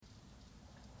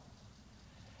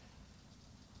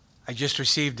I just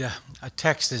received a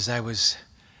text as I was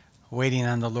waiting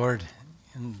on the Lord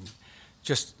and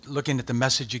just looking at the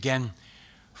message again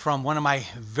from one of my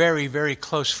very, very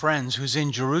close friends who's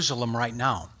in Jerusalem right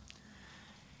now.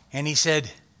 And he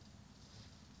said,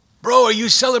 "Bro, are you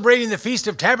celebrating the Feast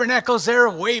of Tabernacles there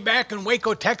way back in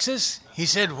Waco, Texas?" He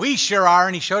said, "We sure are."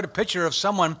 And he showed a picture of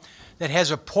someone that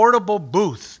has a portable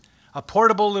booth, a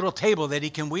portable little table that he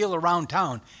can wheel around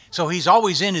town. So he's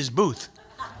always in his booth.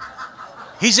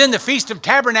 He's in the Feast of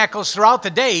Tabernacles throughout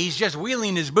the day. He's just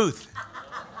wheeling his booth.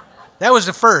 That was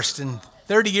the first. In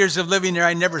 30 years of living there,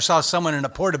 I never saw someone in a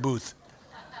porta booth.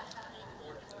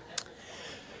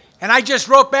 And I just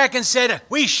wrote back and said,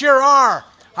 "We sure are.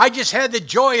 I just had the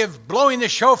joy of blowing the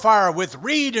shofar with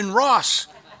Reed and Ross.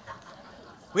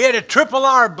 We had a triple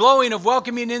R blowing of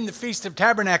welcoming in the Feast of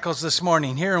Tabernacles this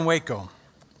morning here in Waco.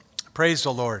 Praise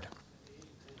the Lord."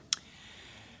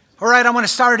 All right, I want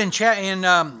to start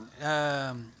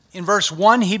in verse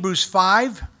 1, Hebrews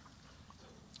 5.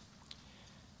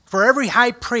 "For every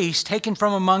high priest taken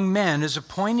from among men is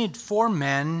appointed for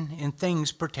men in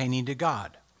things pertaining to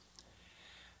God,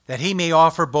 that he may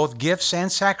offer both gifts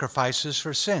and sacrifices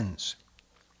for sins.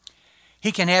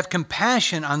 He can have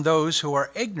compassion on those who are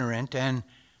ignorant and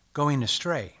going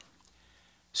astray,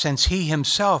 since he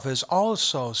himself is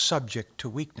also subject to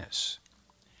weakness.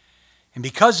 And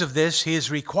because of this, he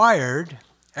is required,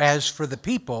 as for the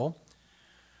people,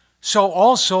 so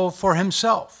also for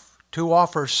himself, to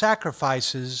offer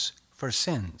sacrifices for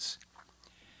sins.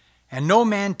 And no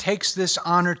man takes this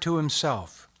honor to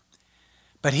himself,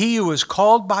 but he who is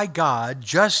called by God,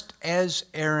 just as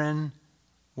Aaron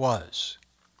was."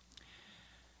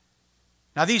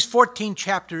 Now these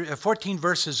 14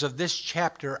 verses of this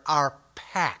chapter are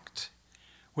packed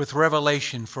with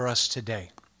revelation for us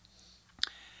today.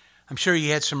 I'm sure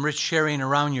you had some rich sharing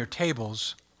around your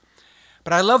tables,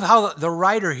 but I love how the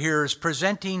writer here is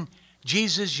presenting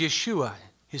Jesus, Yeshua,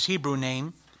 his Hebrew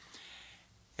name,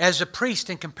 as a priest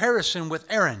in comparison with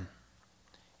Aaron,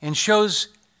 and shows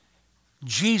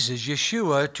Jesus,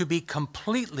 Yeshua, to be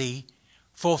completely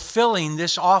fulfilling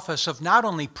this office of not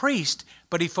only priest,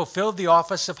 but he fulfilled the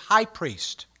office of high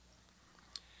priest.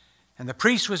 And the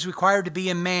priest was required to be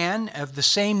a man of the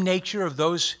same nature of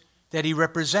those that he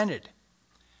represented,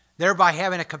 thereby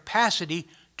having a capacity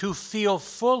to feel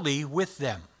fully with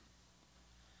them.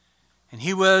 And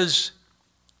this was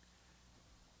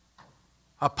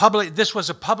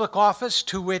a public office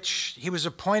to which he was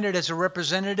appointed as a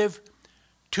representative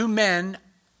to men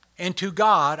and to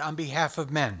God on behalf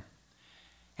of men.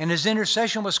 And his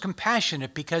intercession was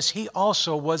compassionate because he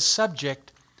also was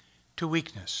subject to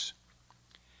weakness.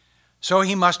 So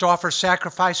he must offer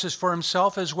sacrifices for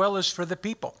himself as well as for the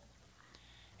people.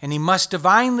 And he must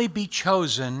divinely be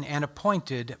chosen and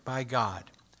appointed by God.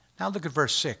 Now look at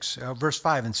verse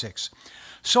 5 and 6.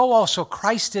 "So also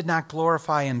Christ did not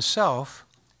glorify himself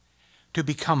to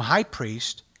become high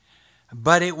priest,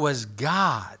 but it was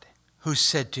God who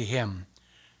said to him,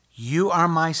 'You are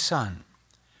my son.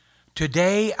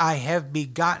 Today I have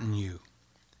begotten you.'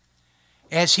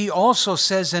 As he also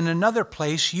says in another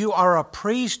place, 'You are a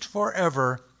priest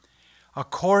forever,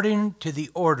 according to the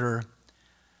order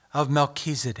of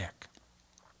Melchizedek.'"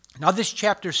 Now this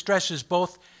chapter stresses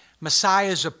both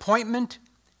Messiah's appointment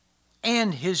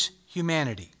and his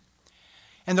humanity.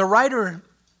 And the writer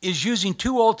is using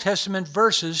two Old Testament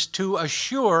verses to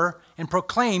assure and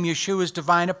proclaim Yeshua's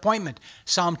divine appointment.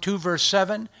 Psalm 2 verse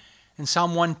 7 and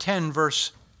Psalm 110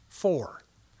 verse 4.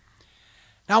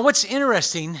 Now what's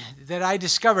interesting that I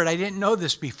discovered, I didn't know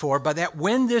this before, but that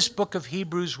when this book of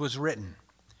Hebrews was written,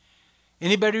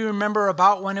 anybody remember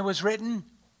about when it was written?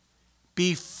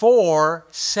 Before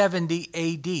 70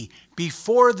 AD,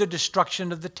 before the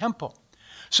destruction of the temple.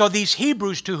 So these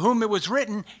Hebrews to whom it was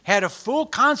written had a full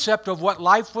concept of what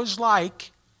life was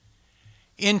like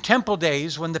in temple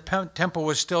days when the temple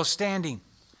was still standing.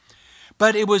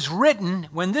 But it was written,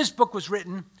 when this book was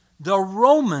written, the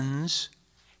Romans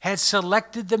had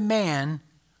selected the man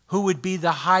who would be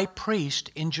the high priest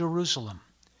in Jerusalem.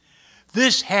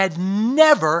 This had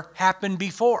never happened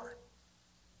before.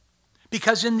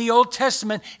 Because in the Old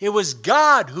Testament, it was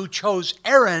God who chose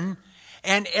Aaron,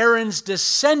 and Aaron's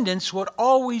descendants would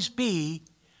always be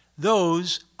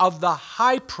those of the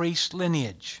high priest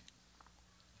lineage.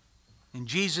 And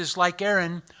Jesus, like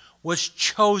Aaron, was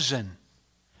chosen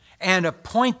and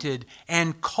appointed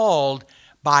and called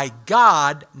by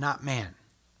God, not man.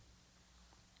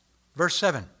 Verse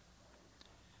 7.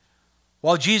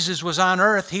 "While Jesus was on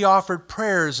earth, he offered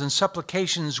prayers and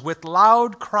supplications with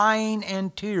loud crying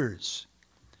and tears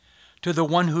to the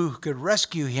one who could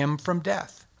rescue him from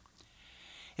death.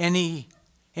 And he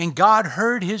And God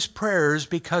heard his prayers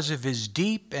because of his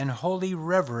deep and holy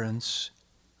reverence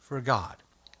for God.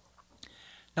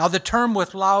 Now, the term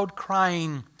with loud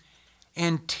crying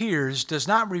and tears does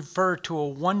not refer to a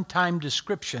one-time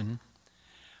description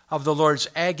of the Lord's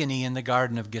agony in the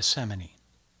Garden of Gethsemane.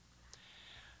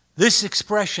 This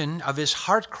expression of his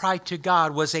heart cry to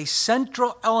God was a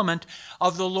central element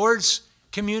of the Lord's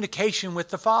communication with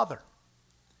the Father.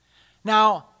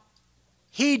 Now,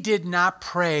 he did not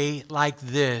pray like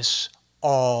this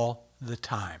all the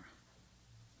time.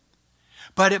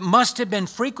 But it must have been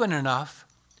frequent enough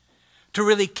to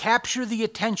really capture the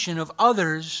attention of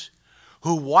others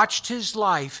who watched his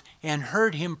life and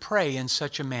heard him pray in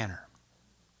such a manner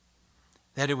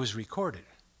that it was recorded.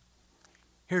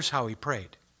 Here's how he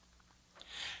prayed.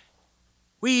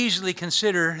 We easily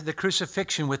consider the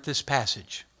crucifixion with this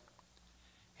passage.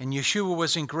 And Yeshua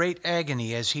was in great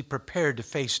agony as he prepared to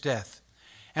face death.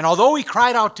 And although he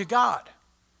cried out to God,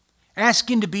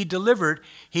 asking to be delivered,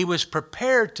 he was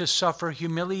prepared to suffer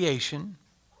humiliation,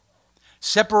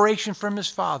 separation from his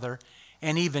Father,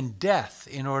 and even death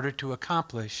in order to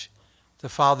accomplish the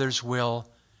Father's will,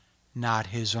 not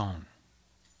his own.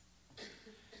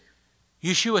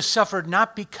 Yeshua suffered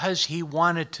not because he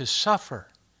wanted to suffer.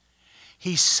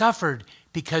 He suffered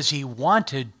because he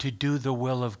wanted to do the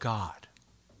will of God.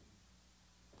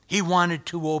 He wanted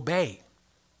to obey.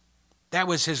 That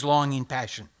was his longing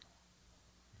passion.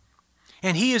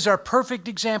 And he is our perfect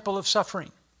example of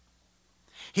suffering.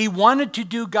 He wanted to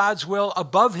do God's will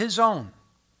above his own.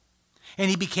 And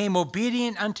he became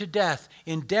obedient unto death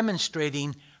in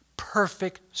demonstrating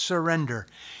perfect surrender.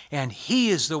 And he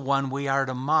is the one we are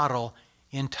to model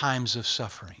in times of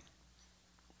suffering.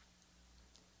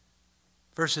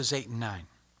 Verses 8 and 9.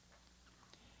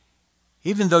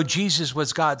 Even though Jesus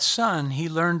was God's Son, he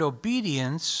learned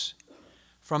obedience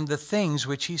from the things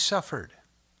which he suffered.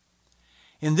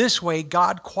 In this way,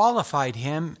 God qualified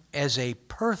him as a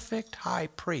perfect high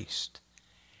priest,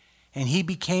 and he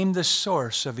became the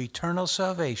source of eternal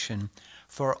salvation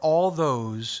for all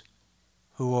those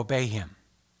who obey him.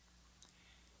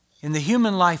 In the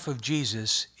human life of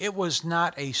Jesus, it was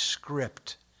not a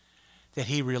script that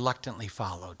he reluctantly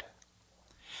followed.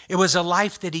 It was a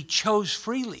life that he chose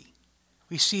freely.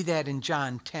 We see that in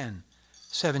John 10,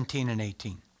 17 and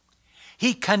 18.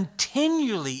 He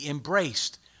continually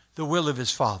embraced the will of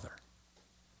his Father.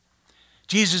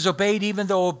 Jesus obeyed even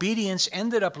though obedience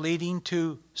ended up leading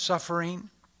to suffering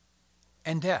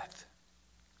and death.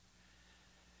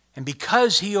 And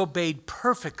because he obeyed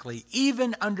perfectly,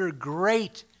 even under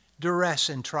great duress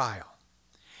and trial,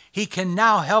 he can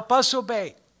now help us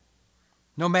obey,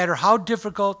 no matter how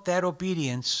difficult that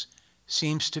obedience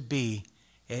seems to be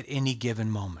at any given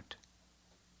moment.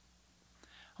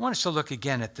 I want us to look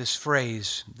again at this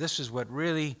phrase. This is what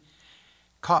really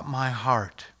caught my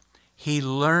heart. He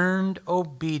learned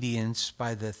obedience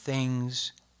by the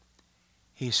things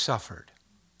he suffered.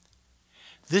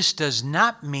 This does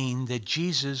not mean that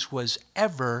Jesus was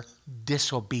ever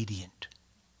disobedient.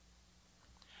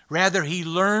 Rather, he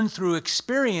learned through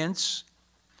experience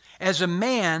as a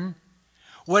man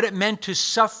what it meant to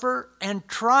suffer and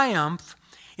triumph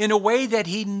in a way that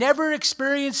he never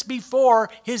experienced before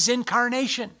his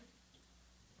incarnation.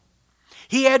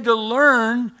 He had to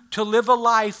learn to live a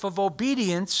life of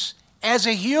obedience as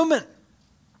a human.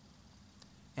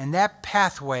 And that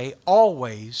pathway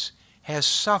always has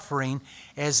suffering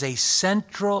as a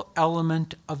central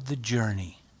element of the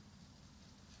journey.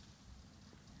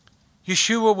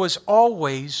 Yeshua was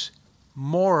always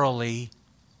morally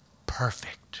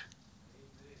perfect.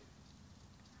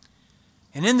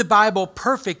 And in the Bible,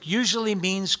 perfect usually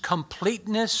means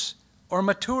completeness or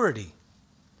maturity.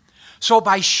 So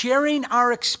by sharing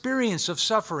our experience of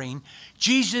suffering,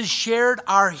 Jesus shared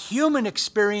our human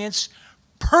experience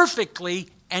perfectly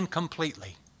and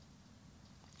completely.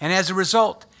 And as a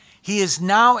result, he is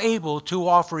now able to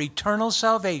offer eternal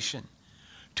salvation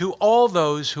to all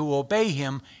those who obey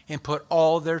him and put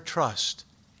all their trust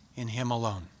in him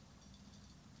alone.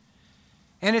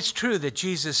 And it's true that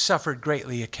Jesus suffered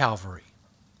greatly at Calvary.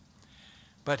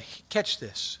 But catch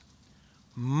this,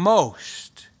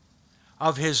 most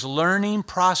of his learning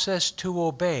process to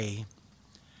obey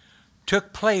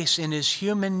took place in his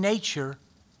human nature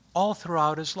all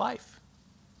throughout his life.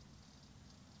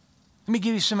 Let me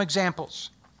give you some examples.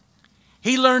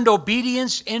 He learned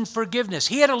obedience in forgiveness.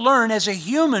 He had to learn as a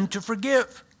human to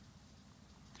forgive.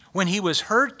 When he was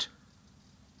hurt,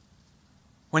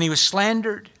 when he was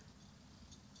slandered,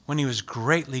 when he was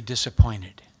greatly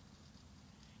disappointed.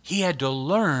 He had to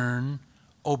learn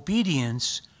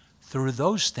obedience through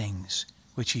those things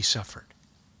which he suffered.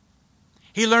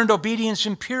 He learned obedience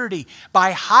and purity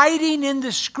by hiding in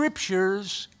the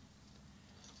Scriptures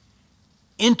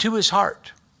into his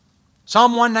heart.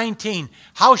 Psalm 119,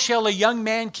 how shall a young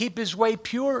man keep his way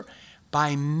pure?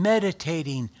 By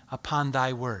meditating upon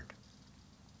thy word.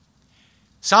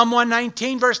 Psalm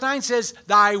 119 verse 9 says,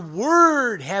 thy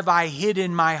word have I hid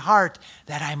in my heart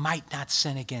that I might not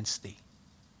sin against thee.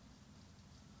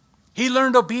 He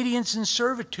learned obedience and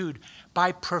servitude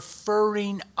by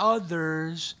preferring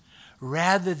others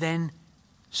rather than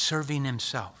serving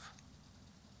himself.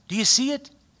 Do you see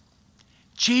it?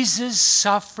 Jesus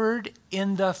suffered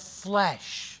in the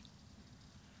flesh.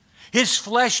 His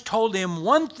flesh told him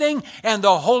one thing, and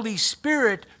the Holy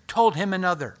Spirit told him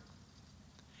another.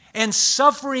 And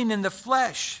suffering in the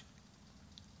flesh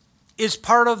is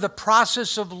part of the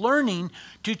process of learning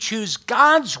to choose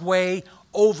God's way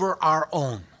over our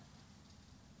own.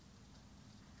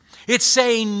 It's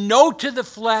saying no to the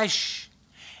flesh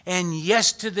and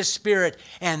yes to the Spirit,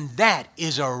 and that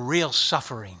is a real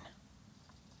suffering.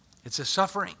 It's a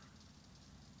suffering.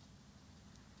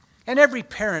 And every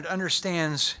parent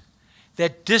understands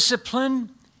that discipline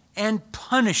and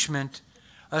punishment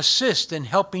assist in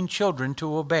helping children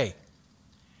to obey.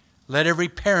 Let every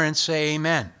parent say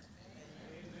amen.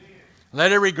 Amen.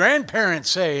 Let every grandparent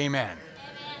say amen.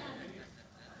 Amen.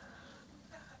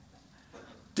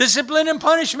 Discipline and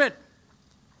punishment.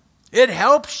 It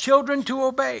helps children to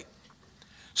obey.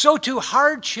 So too,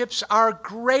 hardships are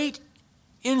great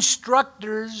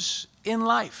instructors in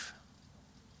life.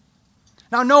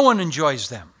 Now, no one enjoys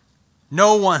them.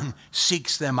 No one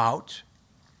seeks them out.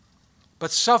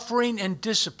 But suffering and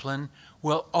discipline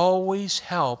will always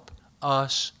help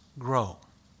us grow.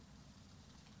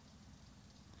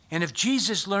 And if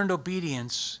Jesus learned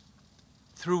obedience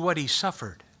through what he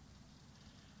suffered,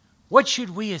 what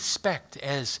should we expect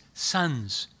as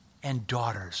sons and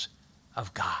daughters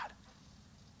of God?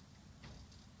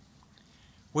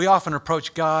 We often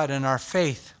approach God and our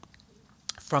faith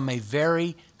from a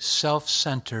very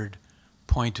self-centered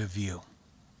point of view.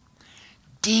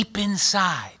 Deep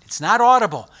inside, it's not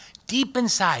audible, deep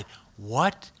inside,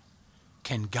 what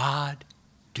can God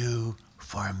do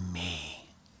for me?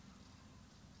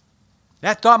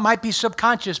 That thought might be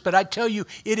subconscious, but I tell you,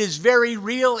 it is very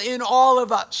real in all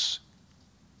of us.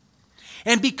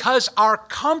 And because our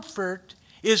comfort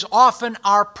is often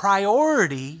our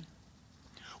priority,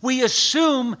 we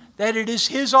assume that it is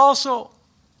his also.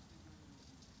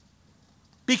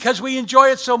 Because we enjoy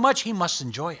it so much, he must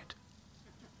enjoy it.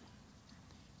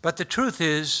 But the truth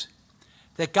is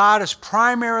that God is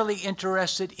primarily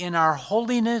interested in our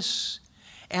holiness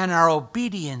and our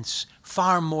obedience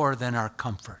far more than our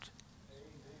comfort.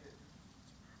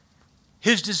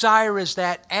 His desire is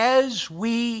that as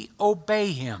we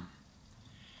obey him,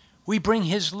 we bring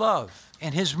his love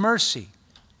and his mercy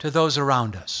to those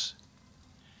around us.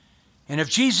 And if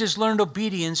Jesus learned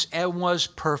obedience and was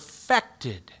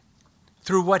perfected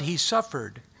through what he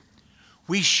suffered,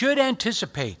 we should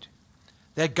anticipate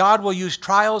that God will use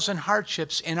trials and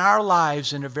hardships in our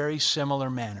lives in a very similar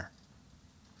manner.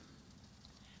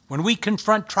 When we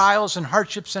confront trials and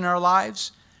hardships in our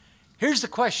lives, here's the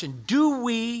question: do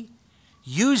we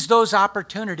use those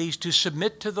opportunities to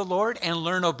submit to the Lord and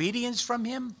learn obedience from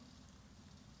him?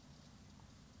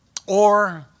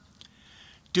 Or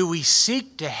do we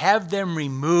seek to have them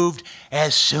removed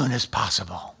as soon as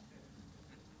possible?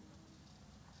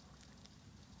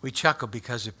 We chuckle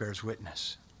because it bears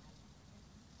witness.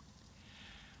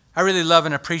 I really love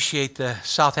and appreciate the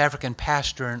South African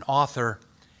pastor and author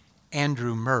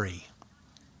Andrew Murray.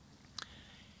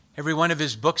 Every one of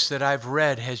his books that I've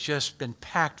read has just been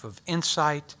packed with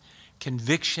insight,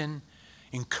 conviction,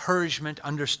 encouragement,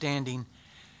 understanding.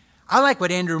 I like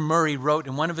what Andrew Murray wrote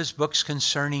in one of his books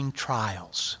concerning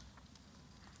trials.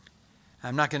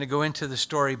 I'm not going to go into the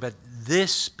story, but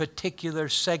this particular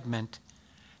segment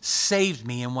saved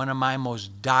me in one of my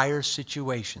most dire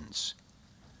situations.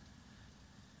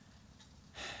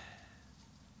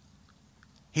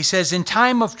 He says, in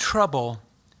time of trouble,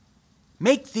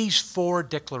 make these 4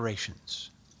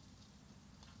 declarations.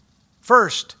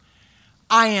 First,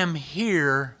 I am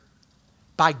here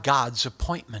by God's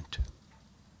appointment.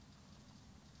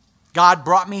 God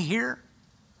brought me here.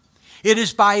 It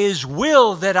is by his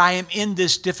will that I am in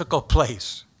this difficult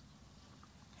place.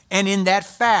 And in that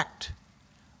fact,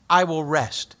 I will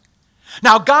rest.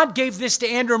 Now, God gave this to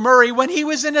Andrew Murray when he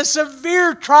was in a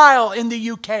severe trial in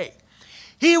the UK.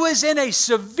 He was in a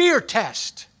severe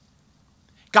test.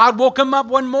 God woke him up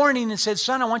one morning and said,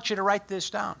 son, I want you to write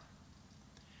this down.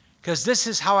 Because this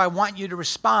is how I want you to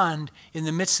respond in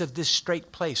the midst of this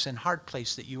straight place and hard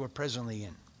place that you are presently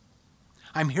in.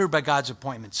 I'm here by God's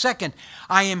appointment. Second,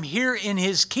 I am here in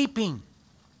His keeping.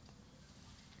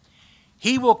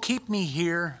 He will keep me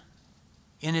here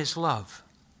in His love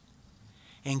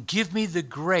and give me the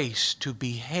grace to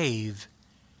behave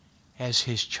as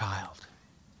His child.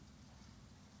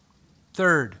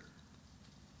 Third,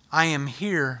 I am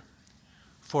here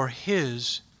for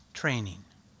His training.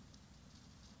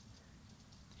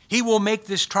 He will make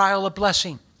this trial a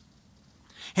blessing,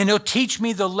 and He'll teach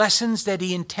me the lessons that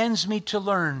He intends me to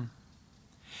learn,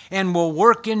 and will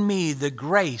work in me the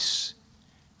grace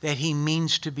that He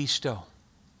means to bestow.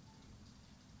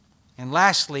 And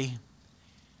lastly,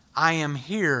 I am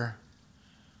here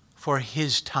for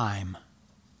His time.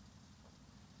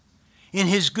 In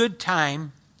His good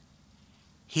time,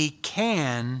 He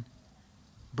can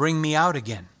bring me out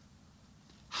again.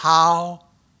 How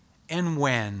and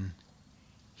when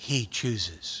He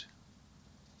chooses.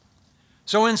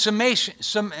 So in summation,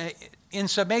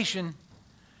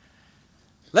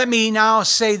 let me now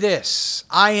say this.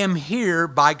 I am here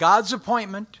by God's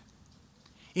appointment,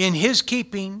 in His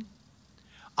keeping,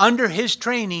 under His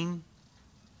training,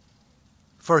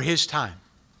 for His time.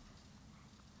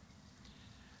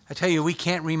 I tell you, we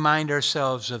can't remind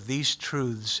ourselves of these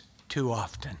truths too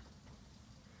often.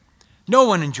 No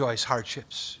one enjoys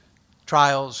hardships,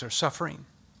 trials, or suffering.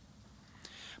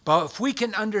 But if we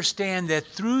can understand that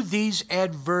through these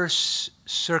adverse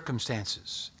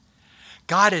circumstances,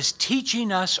 God is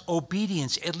teaching us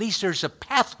obedience, at least there's a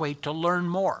pathway to learn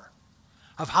more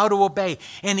of how to obey.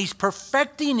 And He's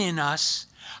perfecting in us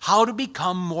how to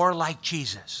become more like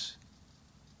Jesus.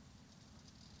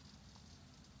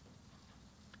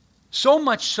 So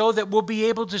much so that we'll be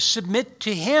able to submit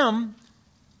to Him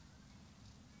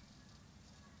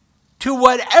to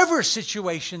whatever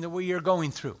situation that we are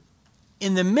going through,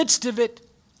 in the midst of it,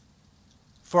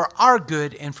 for our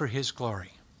good and for His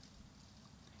glory.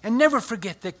 And never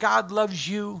forget that God loves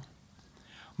you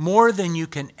more than you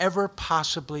can ever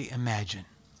possibly imagine.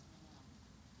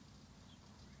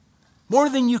 More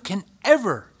than you can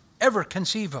ever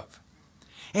conceive of.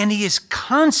 And He is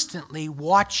constantly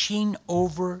watching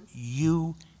over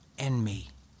you and me.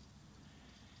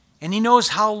 And He knows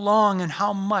how long and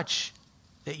how much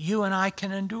that you and I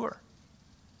can endure.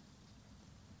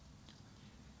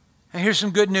 And here's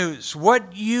some good news.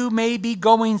 What you may be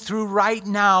going through right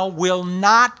now will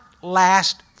not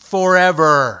last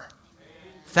forever.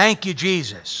 Thank you,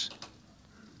 Jesus.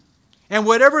 And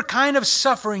whatever kind of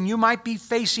suffering you might be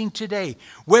facing today,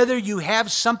 whether you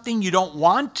have something you don't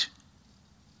want,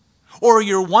 or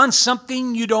you want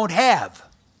something you don't have,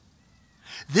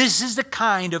 this is the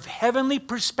kind of heavenly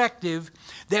perspective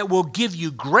that will give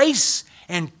you grace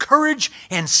and courage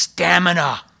and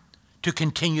stamina to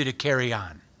continue to carry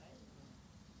on.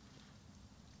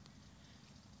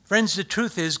 Friends, the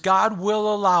truth is God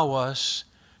will allow us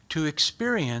to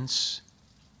experience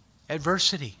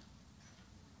adversity,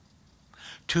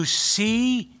 to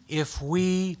see if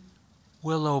we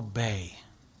will obey.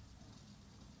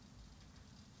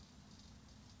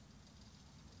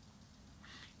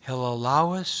 He'll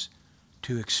allow us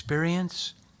to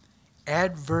experience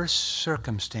adverse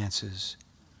circumstances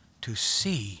to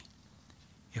see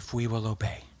if we will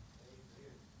obey.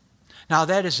 Now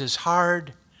that is as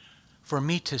hard for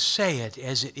me to say it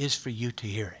as it is for you to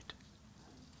hear it.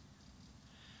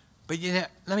 But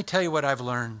let me tell you what I've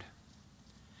learned.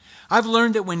 I've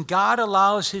learned that when God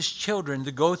allows His children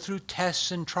to go through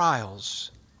tests and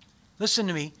trials, listen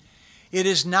to me, it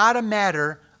is not a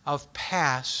matter of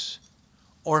pass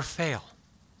or fail.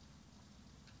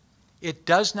 It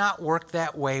does not work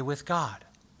that way with God.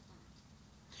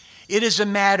 It is a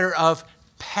matter of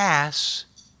pass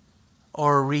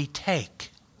or retake.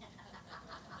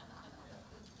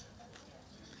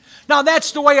 Now,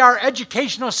 that's the way our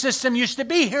educational system used to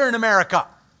be here in America.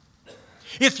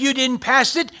 If you didn't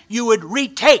pass it, you would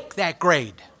retake that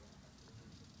grade.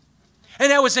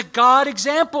 And that was a God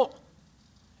example.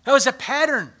 That was a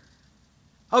pattern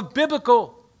of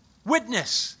biblical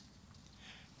witness.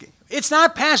 It's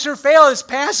not pass or fail, it's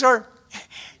pass or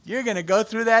you're going to go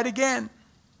through that again.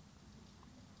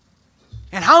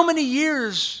 And how many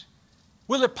years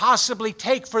will it possibly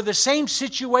take for the same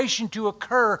situation to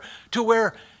occur to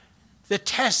where the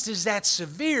test is that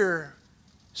severe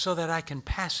so that I can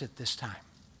pass it this time?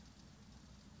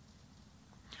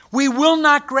 We will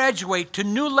not graduate to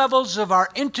new levels of our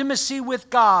intimacy with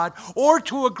God or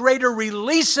to a greater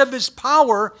release of His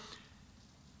power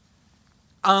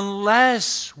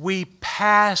unless we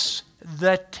pass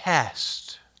the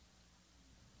test.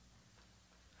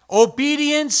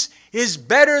 Obedience is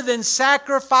better than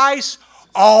sacrifice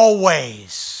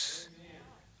always.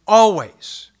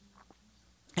 Always.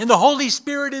 And the Holy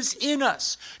Spirit is in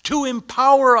us to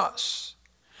empower us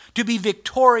to be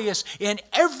victorious in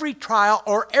every trial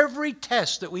or every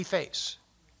test that we face.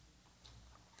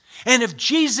 And if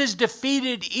Jesus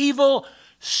defeated evil,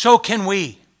 so can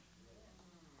we.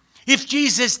 If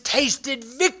Jesus tasted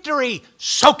victory,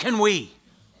 so can we.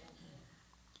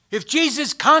 If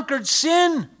Jesus conquered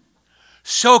sin,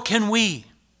 so can we.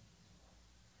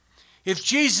 If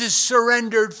Jesus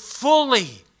surrendered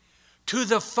fully to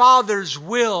the Father's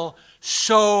will,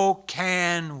 so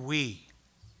can we.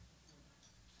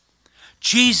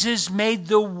 Jesus made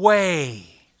the way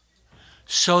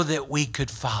so that we could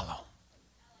follow.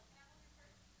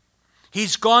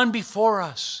 He's gone before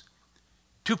us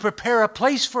to prepare a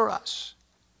place for us,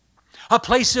 a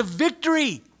place of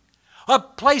victory, a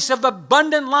place of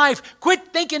abundant life.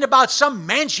 Quit thinking about some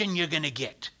mansion you're going to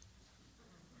get.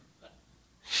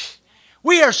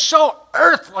 We are so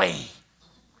earthly.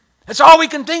 That's all we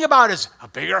can think about is a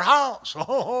bigger house.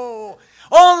 Oh,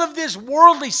 all of this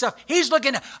worldly stuff. He's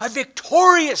looking at a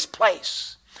victorious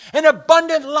place, an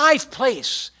abundant life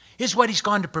place is what He's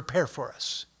gone to prepare for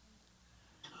us.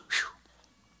 Whew.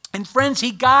 And friends,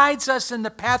 He guides us in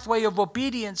the pathway of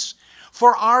obedience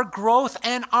for our growth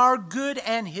and our good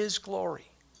and His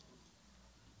glory.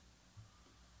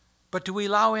 But do we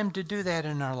allow Him to do that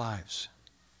in our lives?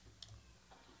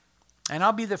 And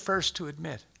I'll be the first to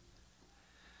admit,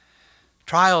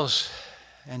 trials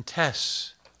and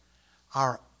tests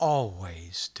are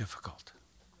always difficult.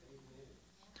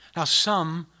 Now,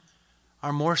 some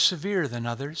are more severe than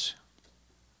others.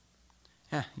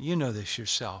 You know this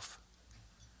yourself.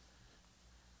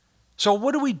 So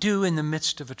what do we do in the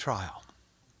midst of a trial?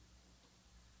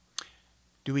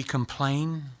 Do we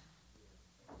complain?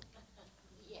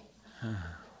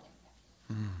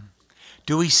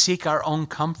 Do we seek our own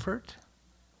comfort?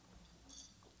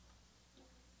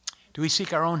 Do we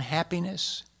seek our own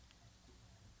happiness?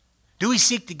 Do we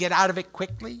seek to get out of it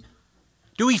quickly?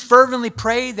 Do we fervently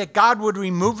pray that God would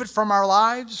remove it from our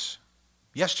lives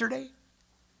yesterday?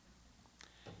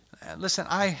 Listen,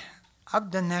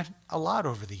 I've done that a lot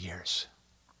over the years.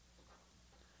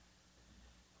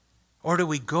 Or do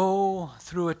we go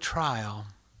through a trial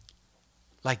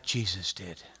like Jesus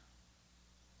did?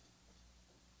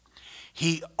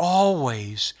 He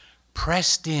always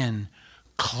pressed in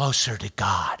closer to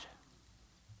God.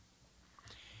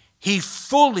 He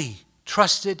fully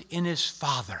trusted in His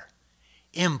Father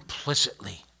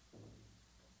implicitly.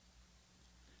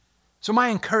 So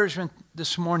my encouragement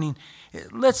this morning,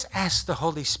 let's ask the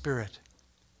Holy Spirit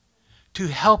to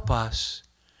help us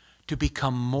to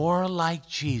become more like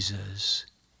Jesus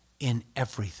in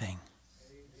everything.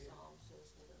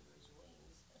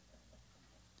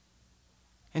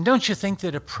 And don't you think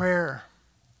that a prayer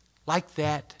like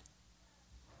that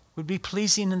would be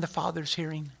pleasing in the Father's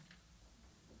hearing?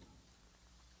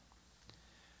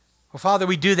 Well, Father,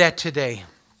 we do that today.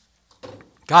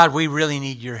 God, we really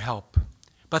need your help.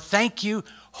 But thank you,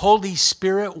 Holy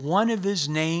Spirit. One of His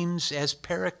names as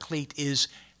Paraclete is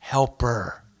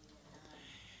Helper.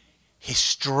 His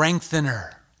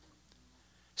strengthener,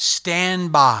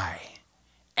 standby,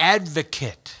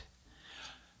 advocate,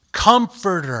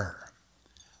 comforter.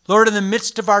 Lord, in the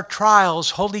midst of our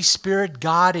trials, Holy Spirit,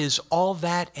 God is all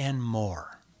that and more.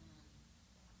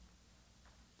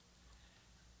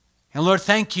 And Lord,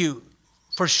 thank you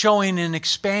for showing and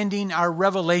expanding our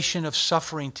revelation of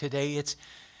suffering today.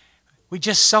 We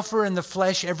just suffer in the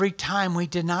flesh every time we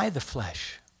deny the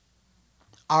flesh.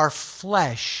 Our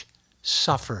flesh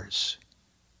suffers.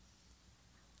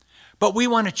 But we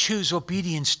want to choose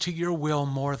obedience to your will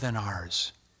more than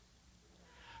ours.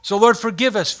 So Lord,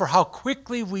 forgive us for how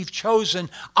quickly we've chosen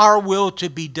our will to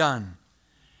be done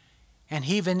and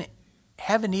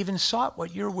haven't even sought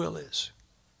what your will is.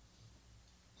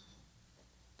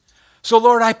 So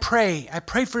Lord, I pray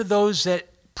for those that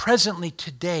presently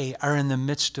today are in the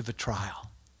midst of a trial,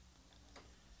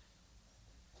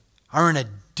 are in a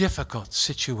difficult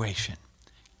situation.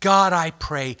 God, I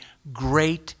pray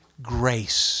great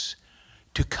grace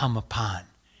to come upon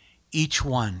each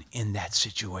one in that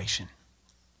situation.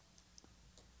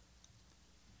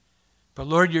 But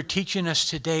Lord, you're teaching us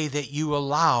today that you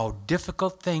allow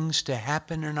difficult things to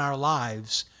happen in our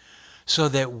lives so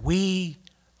that we,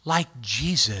 like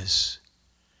Jesus,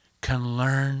 can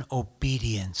learn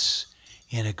obedience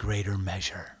in a greater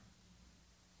measure.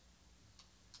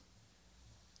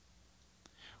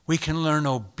 We can learn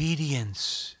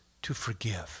obedience to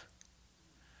forgive.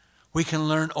 We can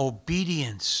learn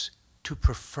obedience to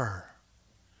prefer.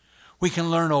 We can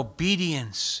learn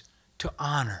obedience to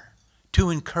honor, to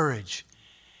encourage.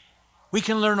 We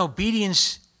can learn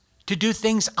obedience to do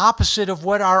things opposite of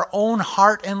what our own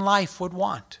heart and life would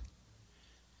want.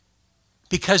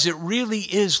 Because it really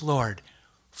is, Lord,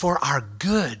 for our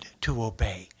good to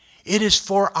obey. It is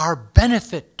for our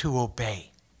benefit to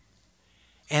obey.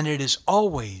 And it is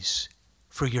always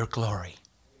for your glory.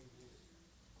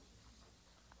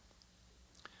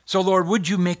 So, Lord, would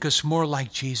you make us more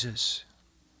like Jesus?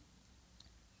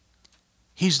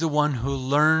 He's the one who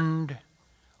learned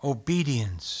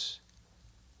obedience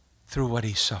through what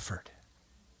he suffered.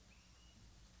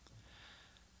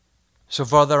 So,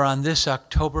 Father, on this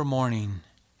October morning,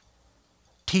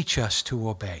 teach us to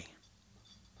obey.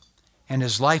 And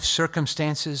as life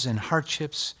circumstances and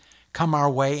hardships come our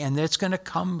way, and it's going to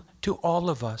come to all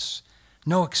of us,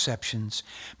 no exceptions,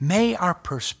 may our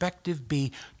perspective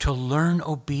be to learn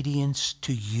obedience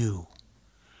to you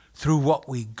through what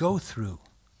we go through.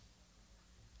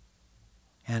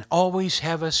 And always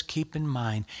have us keep in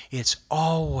mind, it's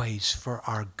always for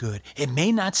our good. It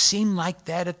may not seem like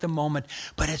that at the moment,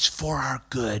 but it's for our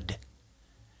good.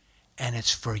 And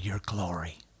it's for your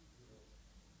glory.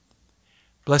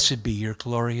 Blessed be your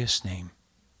glorious name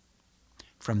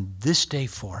from this day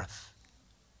forth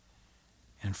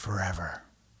and forever.